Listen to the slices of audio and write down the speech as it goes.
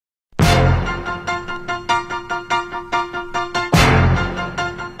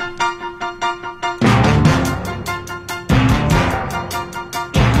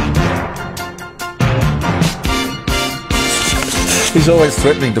He's always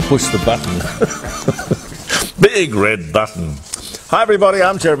threatening to push the button. Big red button. Hi everybody,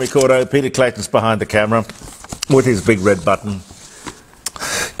 I'm Jeremy Cordo. Peter Clayton's behind the camera with his big red button.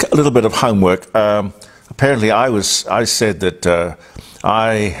 A little bit of homework. Apparently I said that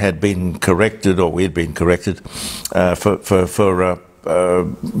I had been corrected, or we had been corrected, for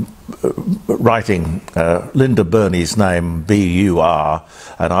writing Linda Burney's name B-U-R,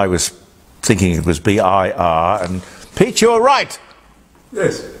 and I was thinking it was B-I-R, and Pete, you're right.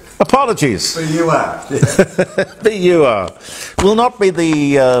 Yes. Apologies. B-U-R. B-U-R. Will not be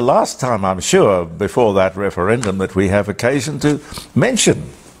the last time, I'm sure, before that referendum that we have occasion to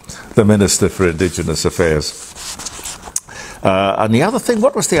mention the Minister for Indigenous Affairs. And the other thing,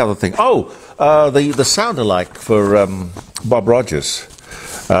 what was the other thing? Oh, the sound-alike for Bob Rogers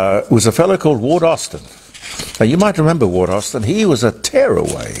was a fellow called Ward Austin. Now, you might remember Ward Austin. He was a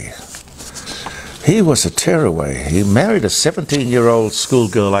tearaway. He was a tearaway. He married a 17-year-old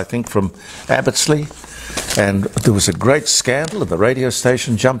schoolgirl, I think, from Abbotsleigh. And there was a great scandal, and the radio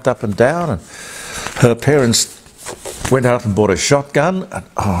station jumped up and down, and her parents went out and bought a shotgun. And,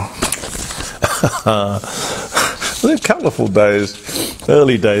 they're colourful days,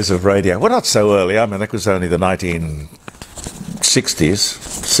 early days of radio. Well, not so early. I mean, that was only the 60s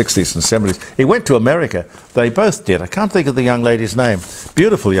and 70s. He went to America. They both did. I can't think of the young lady's name.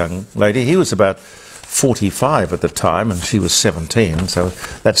 Beautiful young lady. He was about 45 at the time, and she was 17, so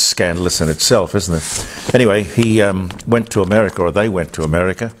that's scandalous in itself, isn't it? Anyway, he went to America, or they went to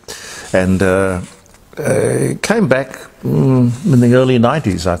America, and came back in the early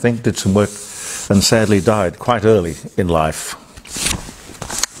 90s, I think, did some work, and sadly died quite early in life.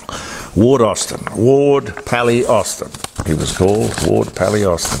 Ward Austin. Ward Pally Austin, he was called. Ward Pally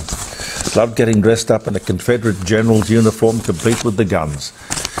Austin. Loved getting dressed up in a Confederate general's uniform, complete with the guns.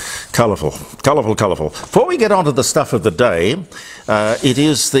 Colourful, colourful, colourful. Before we get on to the stuff of the day, it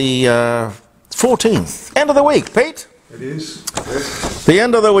is the 14th. End of the week, Pete? It is, yes. The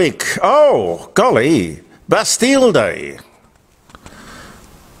end of the week. Oh, golly. Bastille Day.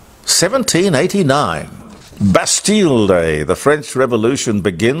 1789. Bastille Day. The French Revolution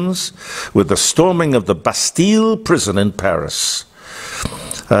begins with the storming of the Bastille prison in Paris.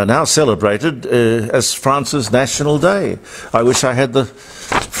 Now celebrated as France's National Day. I wish I had the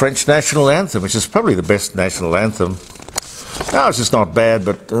French national anthem, which is probably the best national anthem. No, it's just not bad,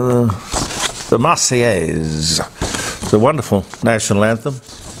 but the Marseillaise. It's a wonderful national anthem.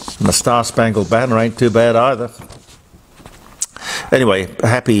 And the Star-Spangled Banner ain't too bad either. Anyway,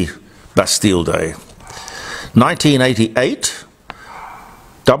 happy Bastille Day. 1988,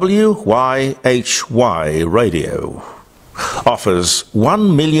 WYHY Radio offers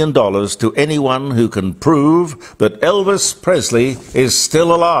 $1 million to anyone who can prove that Elvis Presley is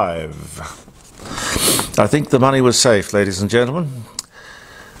still alive. I think the money was safe, ladies and gentlemen.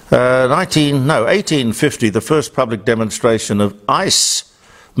 1850, the first public demonstration of ice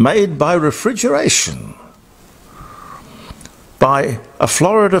made by refrigeration by a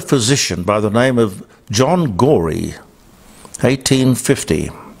Florida physician by the name of John Gorey.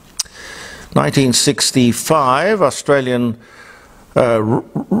 1850. 1965, Australian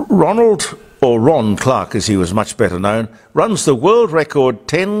Ronald, or Ron Clark as he was much better known, runs the world record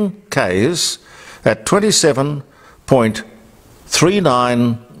 10 Ks at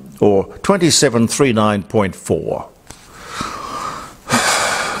 27.39 or 2739.4.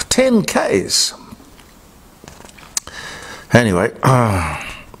 10 Ks. Anyway,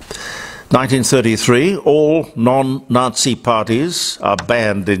 1933, all non-Nazi parties are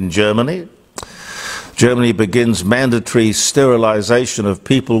banned in Germany. Germany begins mandatory sterilization of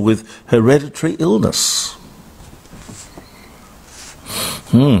people with hereditary illness.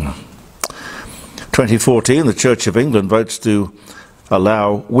 2014, the Church of England votes to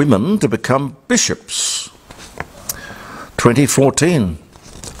allow women to become bishops. 2014.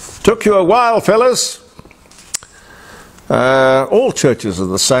 Took you a while, fellas. All churches are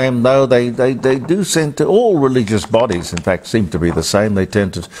the same, though. They do seem to, all religious bodies, in fact, seem to be the same. They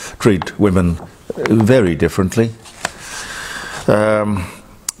tend to treat women very differently. The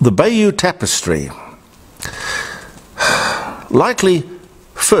Bayeux Tapestry, likely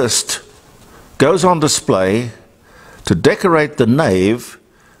first goes on display to decorate the nave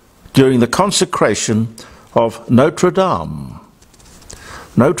during the consecration of Notre Dame.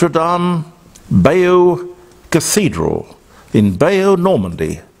 Notre Dame Bayeux Cathedral in Bayeux,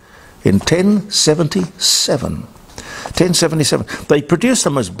 Normandy, in 1077. 1077. They produced the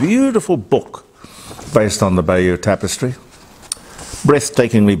most beautiful book based on the Bayeux Tapestry.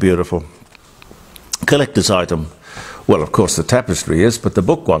 Breathtakingly beautiful. Collector's item. Well, of course, the tapestry is, but the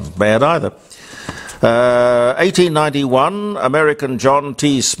book wasn't bad either. 1891, American John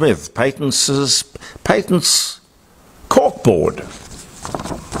T. Smith patents corkboard.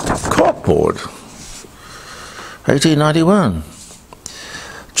 Corkboard. 1891.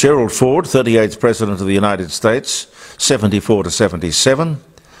 Gerald Ford, 38th President of the United States, 74 to 77,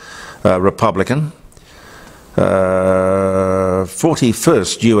 Republican.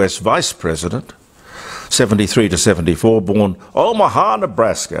 41st US Vice President, 73 to 74, born Omaha,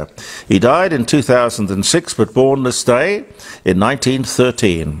 Nebraska. He died in 2006, but born this day in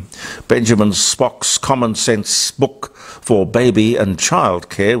 1913. Benjamin Spock's Common Sense book for baby and child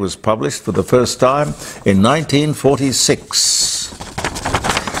care was published for the first time in 1946,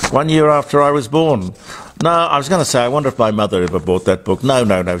 1 year after I was born. No, I was going to say, I wonder if my mother ever bought that book. No,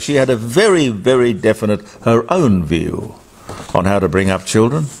 no, no. She had a very, very definite, her own view on how to bring up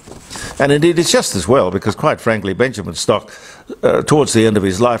children. And indeed, it's just as well, because quite frankly, Benjamin Spock, towards the end of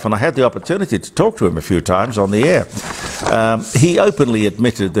his life, and I had the opportunity to talk to him a few times on the air, he openly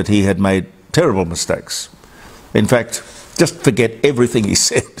admitted that he had made terrible mistakes. In fact, just forget everything he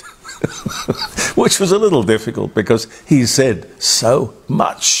said, which was a little difficult because he said so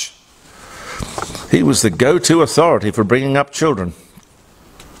much. He was the go-to authority for bringing up children.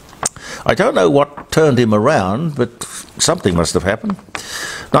 I don't know what turned him around, but something must have happened.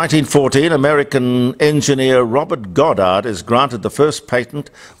 1914, American engineer Robert Goddard is granted the first patent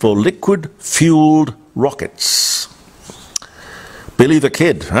for liquid-fueled rockets. Billy the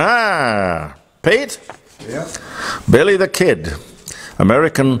Kid. Ah, Pete? Yeah. Billy the Kid,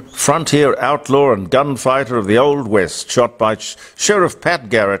 American frontier outlaw and gunfighter of the Old West, shot by Sheriff Pat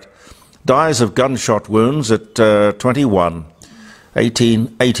Garrett, dies of gunshot wounds at 21,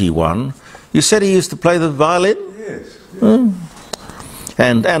 1881. You said he used to play the violin? Yes.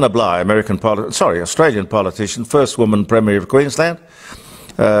 And Anna Bligh, Australian politician, first woman Premier of Queensland,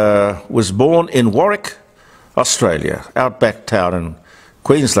 was born in Warwick, Australia, outback town in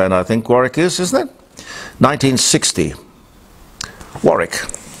Queensland, I think Warwick is, isn't it? 1960. Warwick.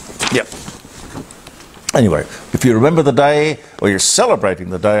 Yep. Anyway, if you remember the day, or you're celebrating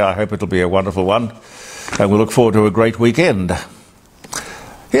the day, I hope it'll be a wonderful one, and we look forward to a great weekend.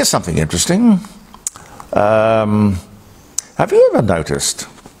 Here's something interesting. Have you ever noticed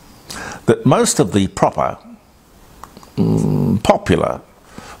that most of the proper, popular,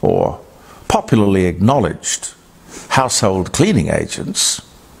 or popularly acknowledged household cleaning agents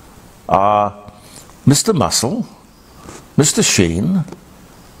are Mr. Muscle, Mr. Sheen,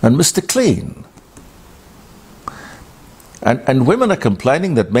 and Mr. Clean? And women are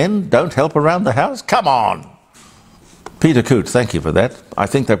complaining that men don't help around the house? Come on! Peter Coote, thank you for that. I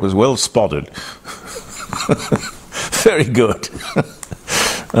think that was well spotted. Very good.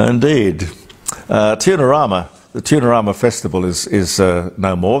 Indeed. Tunarama, the Tunarama festival is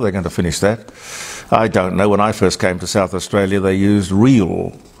no more. They're going to finish that. I don't know. When I first came to South Australia, they used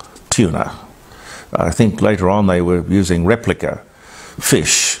real tuna. I think later on they were using replica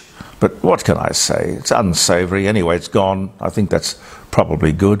fish. But what can I say? It's unsavoury. Anyway, it's gone. I think that's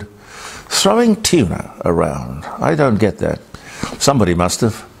probably good. Throwing tuna around. I don't get that. Somebody must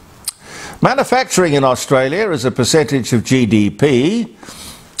have. Manufacturing in Australia as a percentage of GDP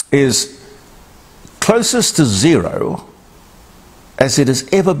is closest to zero as it has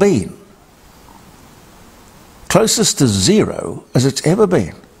ever been. Closest to zero as it's ever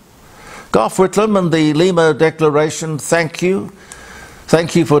been. Gough Whitlam and the Lima Declaration, thank you.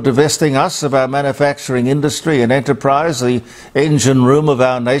 Thank you for divesting us of our manufacturing industry and enterprise, the engine room of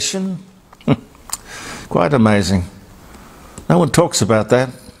our nation. Quite amazing. No one talks about that.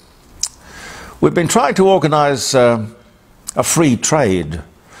 We've been trying to organise a free trade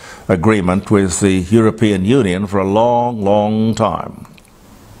agreement with the European Union for a long, long time.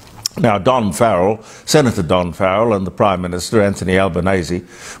 Now, Senator Don Farrell and the Prime Minister, Anthony Albanese,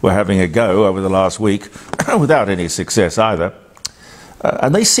 were having a go over the last week without any success either.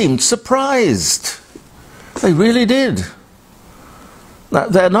 And they seemed surprised. They really did. Now,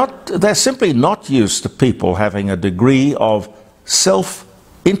 they're simply not used to people having a degree of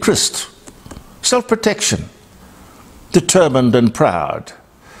self-interest, self-protection, determined and proud.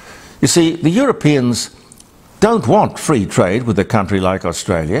 You see, the Europeans don't want free trade with a country like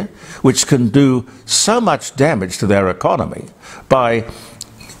Australia, which can do so much damage to their economy by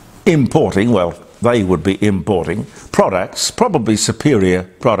importing, well, they would be importing products, probably superior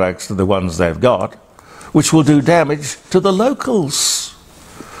products to the ones they've got, which will do damage to the locals.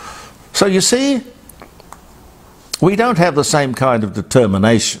 So you see, we don't have the same kind of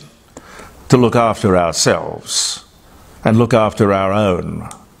determination to look after ourselves and look after our own.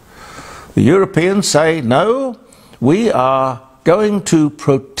 The Europeans say, no, we are going to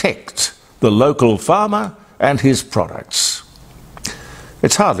protect the local farmer and his products.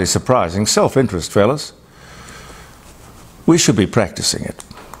 It's hardly surprising. Self-interest, fellas. We should be practicing it.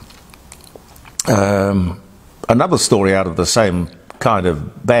 Another story out of the same kind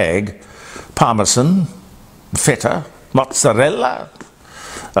of bag: Parmesan, feta, mozzarella,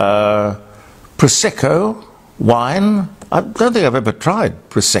 Prosecco wine. I don't think I've ever tried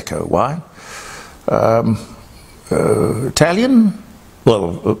Prosecco wine. Italian?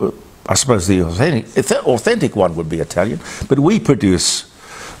 Well, I suppose the authentic one would be Italian, but we produce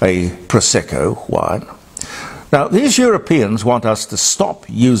a Prosecco wine. Now, these Europeans want us to stop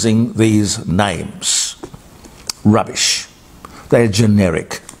using these names. Rubbish. They're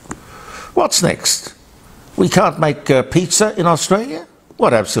generic. What's next? We can't make pizza in Australia?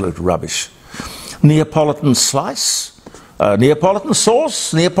 What absolute rubbish. Neapolitan slice, Neapolitan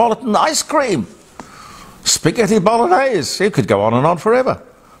sauce, Neapolitan ice cream, spaghetti bolognese. It could go on and on forever.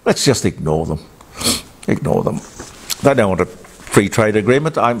 Let's just ignore them. Ignore them. They don't want a free trade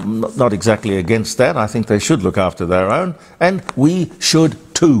agreement. I'm not exactly against that. I think they should look after their own, and we should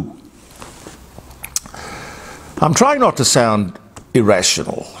too. I'm trying not to sound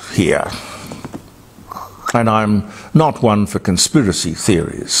irrational here, and I'm not one for conspiracy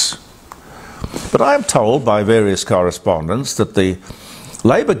theories. But I am told by various correspondents that the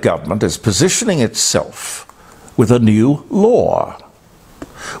Labor government is positioning itself with a new law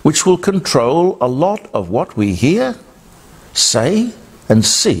which will control a lot of what we hear, say and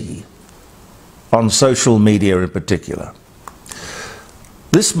see on social media in particular.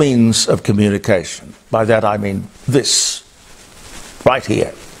 This means of communication, by that I mean this, right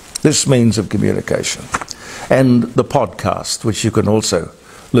here, this means of communication, and the podcast, which you can also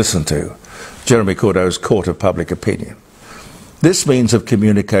listen to, Jeremy Courdeau's Court of Public Opinion. This means of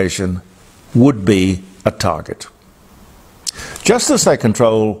communication would be a target. Just as they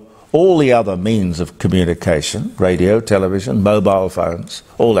control all the other means of communication, radio, television, mobile phones,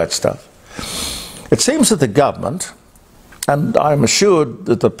 all that stuff, it seems that the government, and I'm assured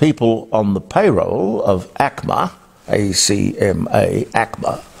that the people on the payroll of ACMA, A-C-M-A,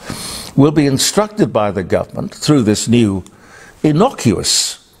 ACMA, will be instructed by the government through this new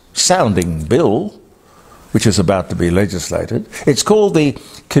innocuous sounding bill, which is about to be legislated. It's called the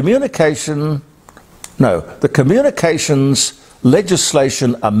Communications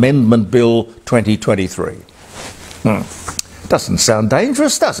Legislation Amendment Bill 2023. Doesn't sound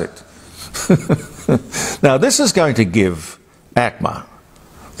dangerous, does it? Now, this is going to give ACMA,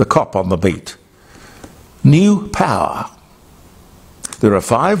 the cop on the beat, new power. There are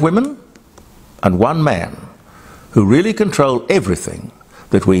 5 women and 1 man who really control everything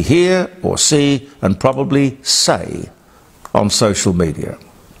that we hear or see and probably say on social media.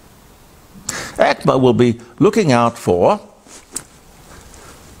 ACMA will be looking out for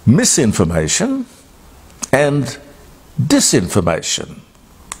misinformation and disinformation.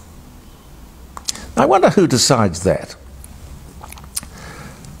 I wonder who decides that.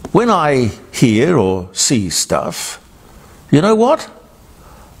 When I hear or see stuff, you know what?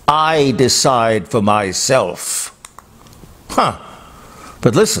 I decide for myself.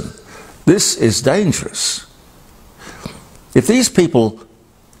 But listen, this is dangerous. If these people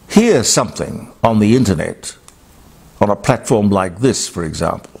hear something on the internet, on a platform like this, for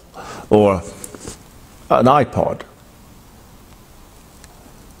example, or an iPod,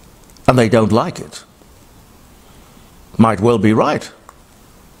 and they don't like it, might well be right.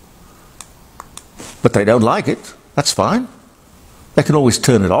 But they don't like it, that's fine. They can always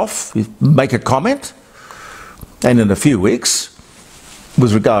turn it off, make a comment, and in a few weeks,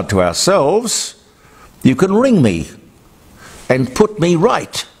 with regard to ourselves, you can ring me and put me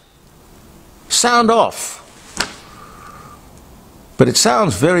right. Sound off. But it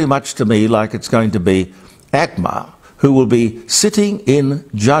sounds very much to me like it's going to be ACMA who will be sitting in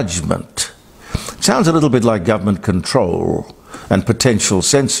judgment. It sounds a little bit like government control and potential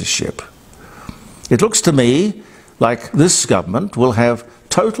censorship. It looks to me like this government will have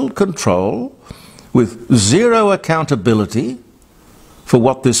total control with zero accountability for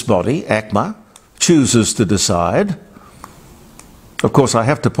what this body, ACMA, chooses to decide. Of course, I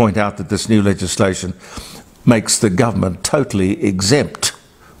have to point out that this new legislation makes the government totally exempt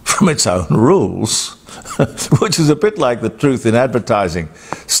from its own rules, which is a bit like the truth in advertising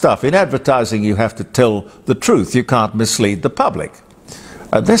stuff. In advertising, you have to tell the truth. You can't mislead the public.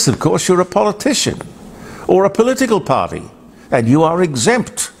 Unless, of course, you're a politician or a political party, and you are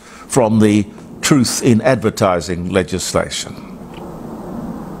exempt from the truth in advertising legislation.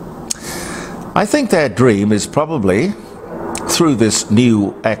 I think their dream is probably, through this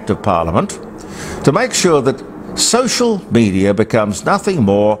new Act of Parliament, to make sure that social media becomes nothing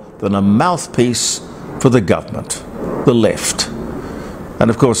more than a mouthpiece for the government, the left. And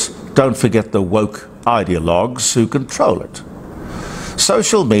of course, don't forget the woke ideologues who control it.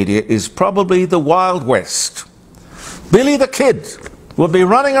 Social media is probably the Wild West. Billy the Kid would be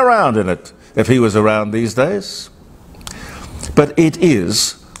running around in it if he was around these days. But it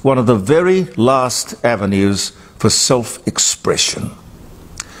is one of the very last avenues for self-expression.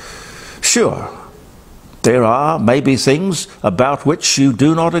 Sure, there are maybe things about which you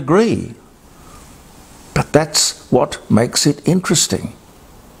do not agree, but that's what makes it interesting.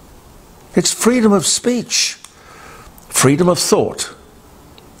 It's freedom of speech, freedom of thought.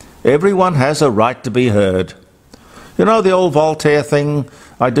 Everyone has a right to be heard. You know the old Voltaire thing,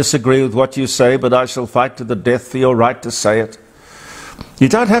 I disagree with what you say, but I shall fight to the death for your right to say it. You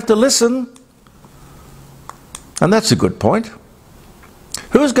don't have to listen. And that's a good point.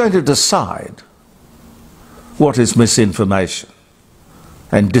 Who's going to decide what is misinformation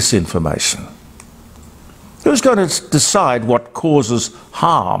and disinformation? Who's going to decide what causes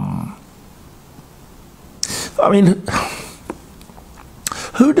harm? I mean,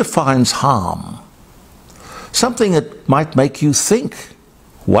 who defines harm? Something that might make you think,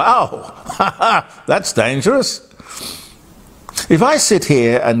 wow, that's dangerous. If I sit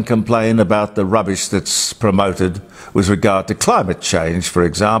here and complain about the rubbish that's promoted with regard to climate change, for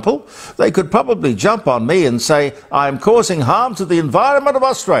example, they could probably jump on me and say, I am causing harm to the environment of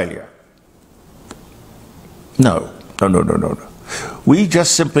Australia. No. We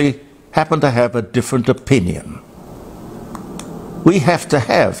just simply happen to have a different opinion. We have to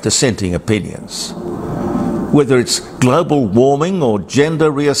have dissenting opinions. Whether it's global warming or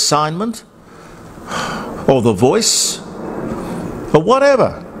gender reassignment, or The Voice, or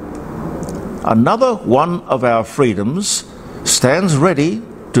whatever. Another one of our freedoms stands ready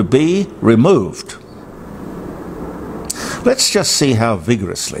to be removed. Let's just see how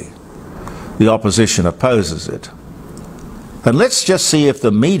vigorously the opposition opposes it. And let's just see if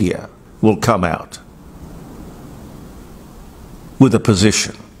the media will come out with a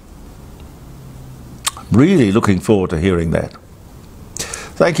position. I'm really looking forward to hearing that.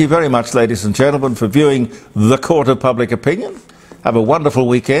 Thank you very much, ladies and gentlemen, for viewing The Court of Public Opinion. Have a wonderful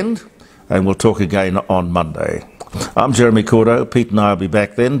weekend, and we'll talk again on Monday. I'm Jeremy Cordo. Pete and I will be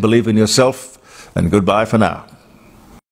back then. Believe in yourself, and goodbye for now.